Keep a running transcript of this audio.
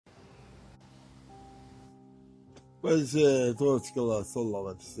Pues todo çıkıla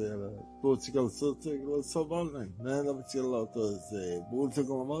sollamak isteyen, todo çıkıla sollamak, ne de çıkıla todo bu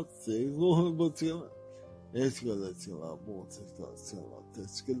çıkılamak, bu çıkıla, çıkıla,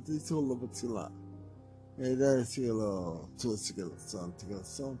 bu çıkıla, eder çıkıla, todo çıkıla,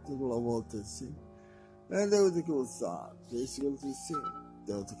 son çıkıla, volta sim, ne de çıkıla sağ, çıkıla sim,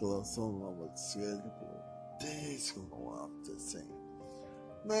 de çıkıla sollamak, çıkıla volta sim.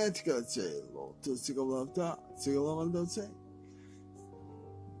 Ne çıkıla cielo, todo çıkıla da, çıkıla volta sim.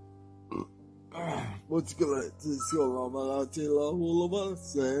 Motikala, Tiscola, Malatila, Hulaba,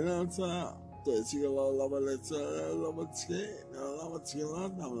 Senata, Tiscola, Lavaleta, Lavatski, Lavatkila,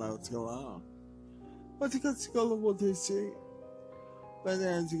 Navatkila. Motikala, Motisi,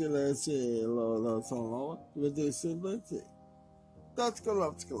 Banantikala, Lola, Solo, with this ability. That's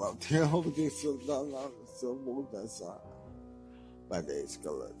Galactica, the obligation done on some more than some. By the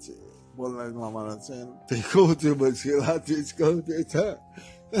escalate. One like Mamma, they go to Machila, this go to her.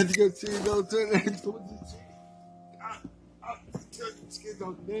 And you can see no turn into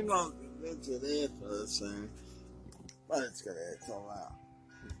the they know it's there for the same. But it's gonna hit so loud.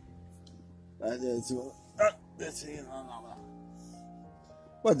 That is what that's it on.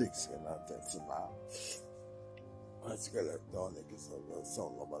 But it's gonna that's about. Let's get it done. It's a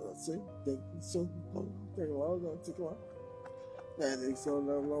song about the same. Think so. Take a lot of take a lot. And it's so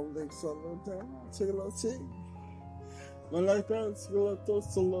long, it's so long time. Take a lot, see. When I can't go to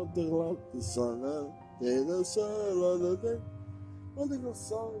solo, the sun, the sun, the on the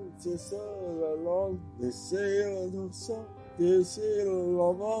song, they say along, they say on song, they say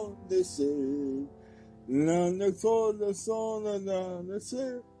along, they say. None the call the song and none the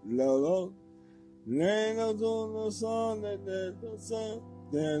say, la long. None of the song and the song,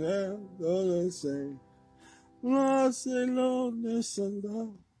 then the say. La say long, the sun.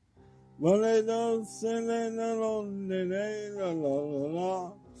 But I don't say alone, the name, la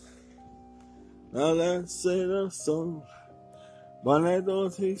la. Now let's say the song. Monedo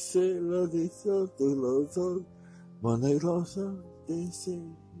dice lo dice tu lo so, monedo so dice,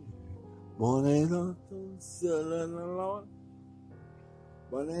 monedo dice la la la,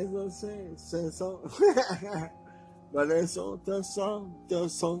 monedo se so, monedo te son,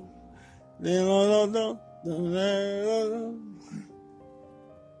 ni lo no, no. Monedo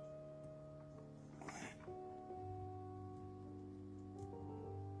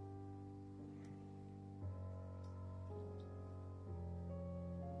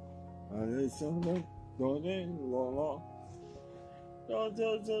done lo lo, do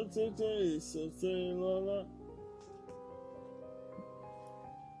se lo lo.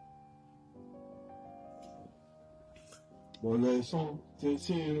 Monedo te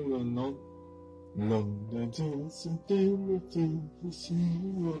se lo no. Long the days and the sea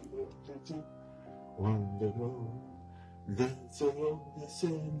on the road. That's along the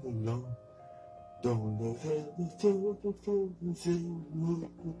same along. Don't let the fool the same look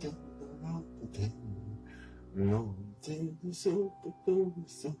at the thing. Long till the soap of the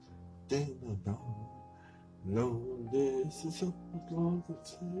sun, then along. Long this is up along the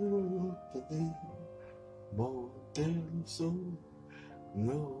tail of the day. More than so.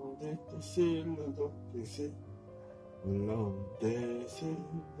 No, that the sailor don't say. No, they say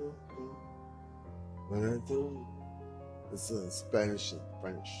no. When I do, it's a Spanish and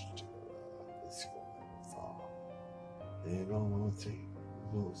French. It's going they don't take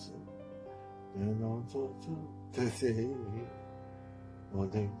those. They don't talk to. They say, or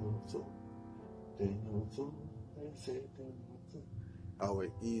they don't talk. They don't talk. They say they don't talk. How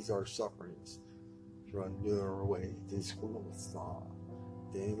we ease our sufferings. Run your way. This will stop.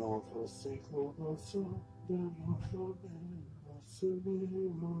 They don't forsake us, they don't forget us,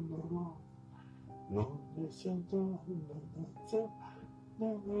 no, they shall not,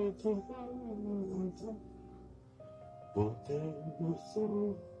 but they will so,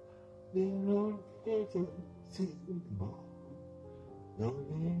 they don't get to see more. No,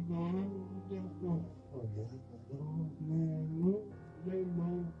 they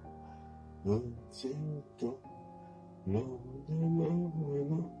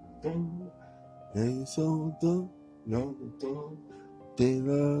know, Hey, so dumb, no, don't, they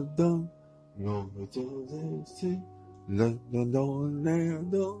love dumb, no, they say, let the door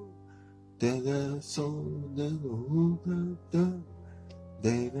down, they let so they don't,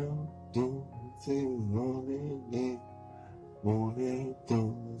 they don't do, say, no, they more they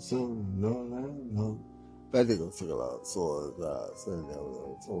don't, so no. Practical circular, so that, so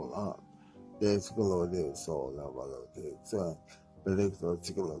long. There's a lot of so now, Belekto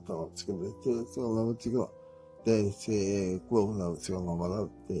ciklo to ciklo to so lo ciklo de se glow no ciklo malo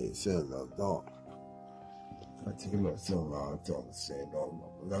de se lo do particular song I don't say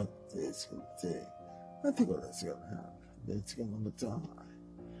no, not this day. I think what's gonna happen. It's gonna die.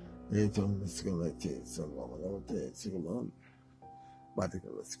 They don't like this, so long, it's gonna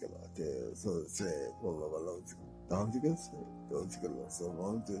particular skill out there. So say, well, don't you guess it? Don't you get so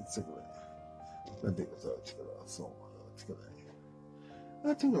long to cigarette? I think it's all chicken so long.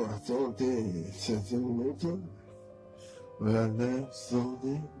 I think I saw this, says in the winter. When I left, so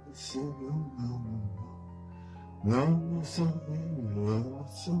they sing, no, so they love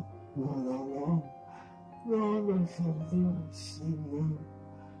so long. No, so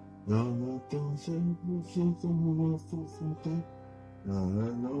no, don't say,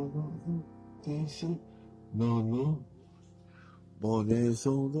 no, bonnet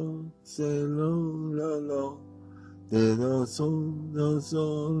son, c'est long, de la son, la,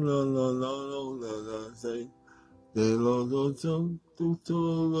 say, de la son, tout,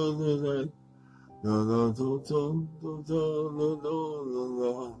 la,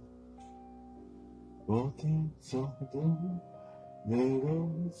 walking something,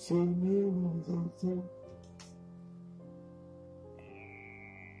 little, so,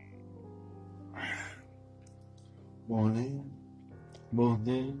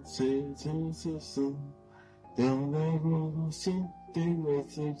 morning, c'est, dans la révolution, des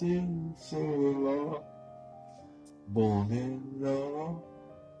résidus, c'est là, morning, la,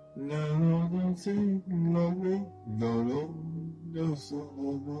 c'est, la, son,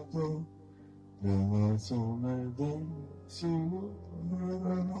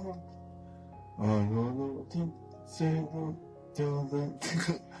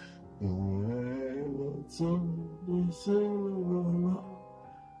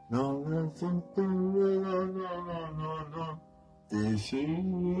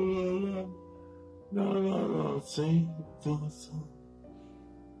 c'est, c'est,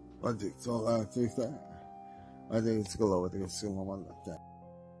 I think so. I think it's cool. I think it's cool.